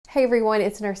Hey everyone,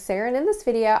 it's Nurse Sarah, and in this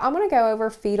video, I'm going to go over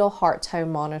fetal heart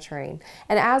tone monitoring.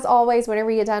 And as always,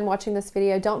 whenever you get done watching this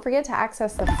video, don't forget to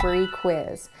access the free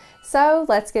quiz. So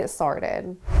let's get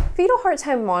started. Fetal heart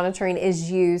tone monitoring is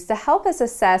used to help us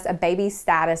assess a baby's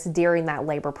status during that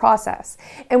labor process.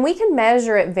 And we can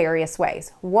measure it various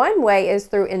ways. One way is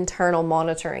through internal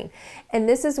monitoring. And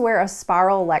this is where a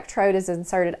spiral electrode is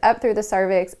inserted up through the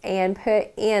cervix and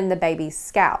put in the baby's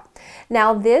scalp.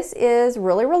 Now this is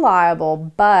really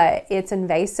reliable, but it's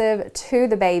invasive to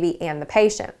the baby and the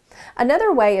patient.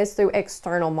 Another way is through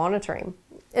external monitoring.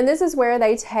 And this is where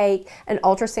they take an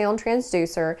ultrasound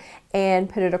transducer and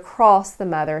put it across the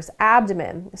mother's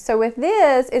abdomen. So with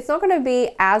this, it's not going to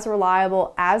be as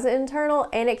reliable as internal,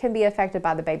 and it can be affected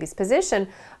by the baby's position,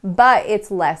 but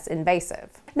it's less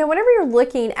invasive. Now, whenever you're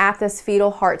looking at this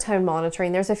fetal heart tone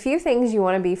monitoring, there's a few things you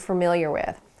want to be familiar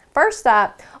with. First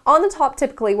up, on the top,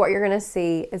 typically what you're going to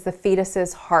see is the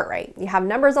fetus's heart rate. You have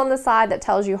numbers on the side that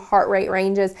tells you heart rate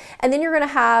ranges, and then you're going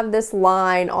to have this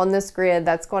line on this grid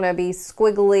that's going to be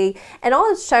squiggly, and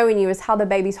all it's showing you is how the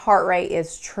baby's heart rate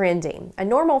is trending. A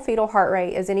normal fetal heart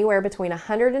rate is anywhere between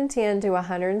 110 to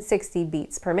 160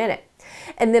 beats per minute.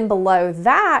 And then below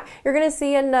that, you're going to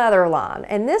see another line,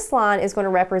 and this line is going to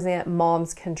represent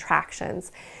mom's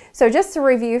contractions. So just to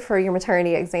review for your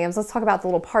maternity exams, let's talk about the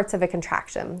little parts of a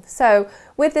contraction. So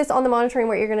with this on the monitoring,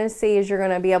 what you're going to see is you're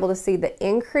going to be able to see the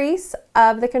increase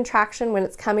of the contraction when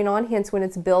it's coming on, hence when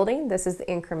it's building, this is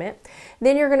the increment.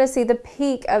 Then you're going to see the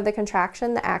peak of the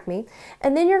contraction, the acme,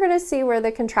 and then you're going to see where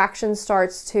the contraction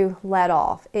starts to let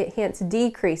off. It hence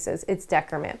decreases, its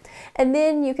decrement. And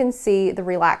then you can see the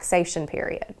relaxation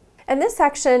period. And this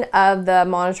section of the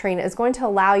monitoring is going to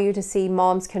allow you to see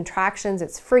mom's contractions,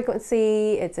 its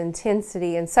frequency, its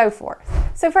intensity, and so forth.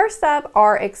 So first up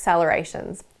are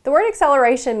accelerations. The word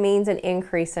acceleration means an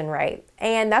increase in rate,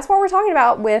 and that's what we're talking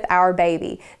about with our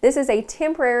baby. This is a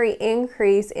temporary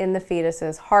increase in the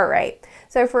fetus's heart rate.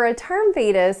 So for a term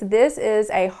fetus, this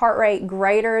is a heart rate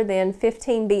greater than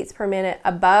 15 beats per minute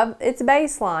above its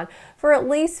baseline for at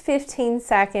least 15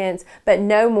 seconds, but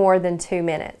no more than 2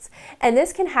 minutes. And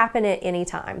this can happen at any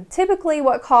time. Typically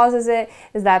what causes it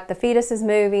is that the fetus is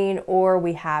moving or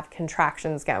we have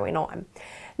contractions going on.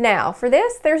 Now, for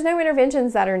this, there's no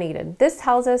interventions that are needed. This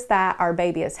tells us that our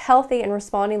baby is healthy and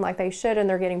responding like they should, and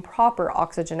they're getting proper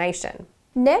oxygenation.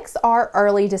 Next are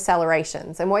early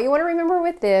decelerations, and what you want to remember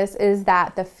with this is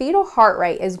that the fetal heart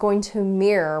rate is going to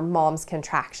mirror mom's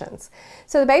contractions.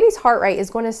 So the baby's heart rate is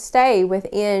going to stay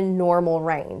within normal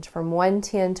range from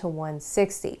 110 to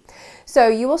 160. So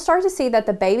you will start to see that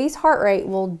the baby's heart rate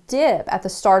will dip at the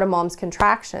start of mom's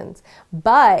contractions,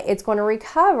 but it's going to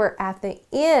recover at the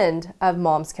end of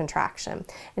mom's contraction.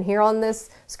 And here on this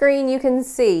screen you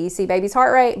see baby's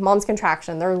heart rate, mom's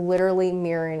contraction. They're literally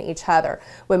mirroring each other.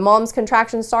 When mom's contraction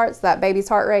starts, that baby's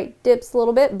heart rate dips a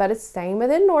little bit, but it's staying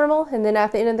within normal, and then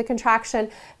at the end of the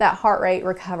contraction, that heart rate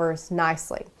recovers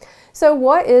nicely. So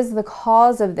what is the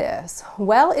cause of this?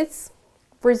 Well, it's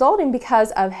resulting because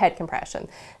of head compression.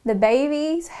 The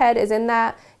baby's head is in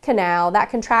that canal, that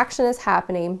contraction is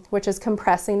happening, which is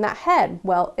compressing that head.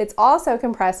 Well, it's also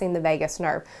compressing the vagus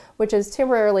nerve, which is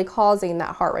temporarily causing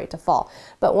that heart rate to fall.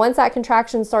 But once that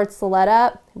contraction starts to let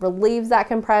up, it relieves that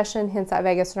compression, hence that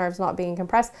vagus nerve is not being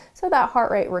compressed, so that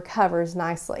heart rate recovers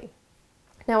nicely.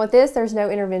 Now with this, there's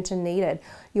no intervention needed.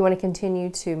 You want to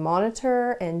continue to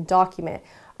monitor and document.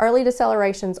 Early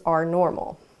decelerations are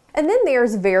normal. And then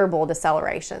there's variable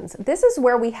decelerations. This is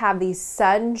where we have these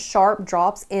sudden sharp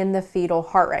drops in the fetal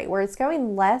heart rate, where it's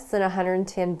going less than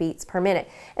 110 beats per minute.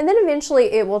 And then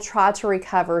eventually it will try to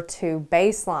recover to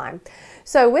baseline.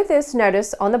 So with this,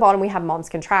 notice on the bottom we have mom's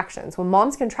contractions. When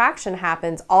mom's contraction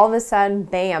happens, all of a sudden,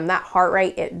 bam, that heart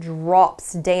rate, it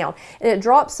drops down. And it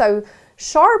drops so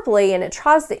sharply, and it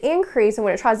tries to increase, and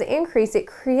when it tries to increase, it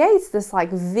creates this like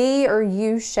V or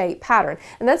U-shaped pattern.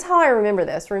 And that's how I remember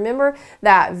this. Remember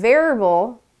that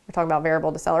variable, we're talking about variable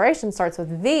deceleration, starts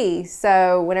with V,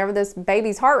 so whenever this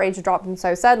baby's heart rate is dropping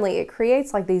so suddenly, it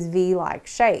creates like these V-like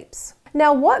shapes.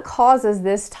 Now, what causes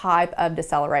this type of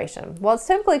deceleration? Well, it's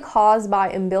typically caused by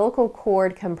umbilical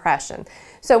cord compression.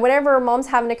 So whenever mom's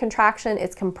having a contraction,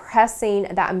 it's compressing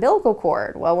that umbilical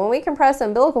cord. Well, when we compress the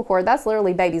umbilical cord, that's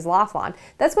literally baby's lifeline.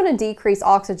 That's going to decrease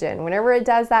oxygen. Whenever it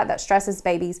does that, that stresses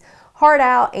baby's heart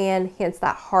out, and hence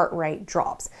that heart rate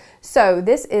drops. So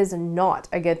this is not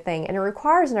a good thing, and it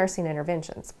requires nursing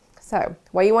interventions. So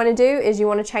what you want to do is you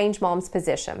want to change mom's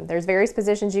position. There's various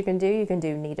positions you can do. You can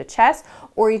do knee to chest,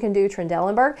 or you can do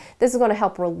Trendelenburg. This is going to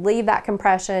help relieve that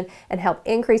compression and help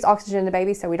increase oxygen in the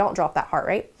baby so we don't drop that heart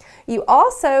rate. You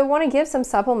also want to give some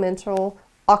supplemental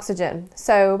oxygen.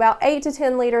 So about 8 to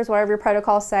 10 liters, whatever your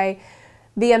protocols say,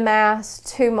 via mask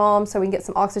to mom so we can get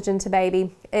some oxygen to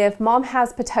baby. If mom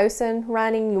has Pitocin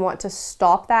running, you want to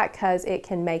stop that because it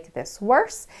can make this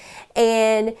worse.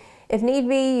 And if need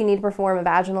be, you need to perform a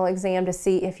vaginal exam to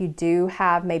see if you do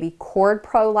have maybe cord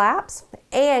prolapse,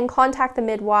 and contact the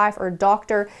midwife or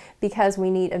doctor because we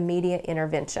need immediate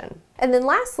intervention. And then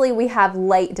lastly, we have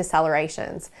late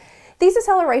decelerations. These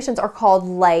decelerations are called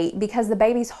late because the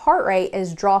baby's heart rate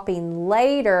is dropping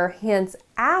later, hence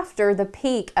after the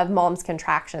peak of mom's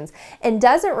contractions, and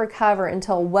doesn't recover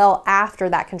until well after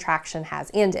that contraction has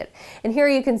ended. And here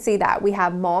you can see that we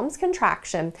have mom's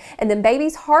contraction and then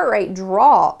baby's heart rate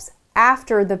drops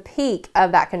after the peak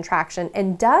of that contraction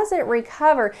and doesn't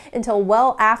recover until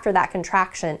well after that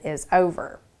contraction is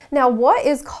over. Now, what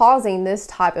is causing this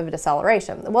type of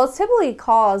deceleration? Well, it's typically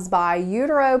caused by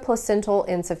uteroplacental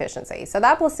insufficiency. So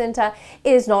that placenta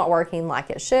is not working like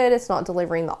it should. It's not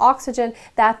delivering the oxygen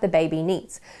that the baby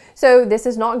needs. So this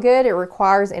is not good. It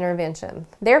requires intervention.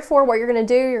 Therefore, what you're going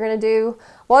to do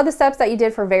a lot of the steps that you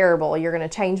did for variable. You're going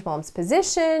to change mom's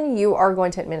position. You are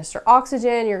going to administer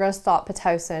oxygen. You're going to stop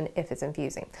Pitocin if it's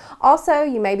infusing. Also,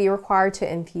 you may be required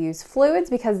to infuse fluids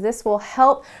because this will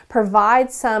help provide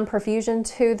some perfusion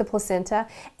to the placenta,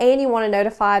 and you want to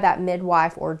notify that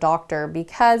midwife or doctor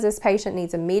because this patient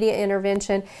needs immediate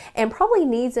intervention and probably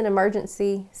needs an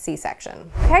emergency C-section.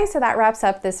 Okay, so that wraps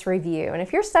up this review. And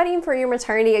if you're studying for your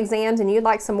maternity exams and you'd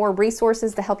like some more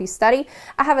resources to help you study,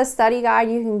 I have a study guide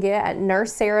you can get at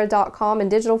nursesarah.com in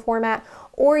digital format,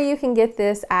 or you can get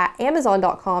this at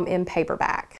amazon.com in paperback.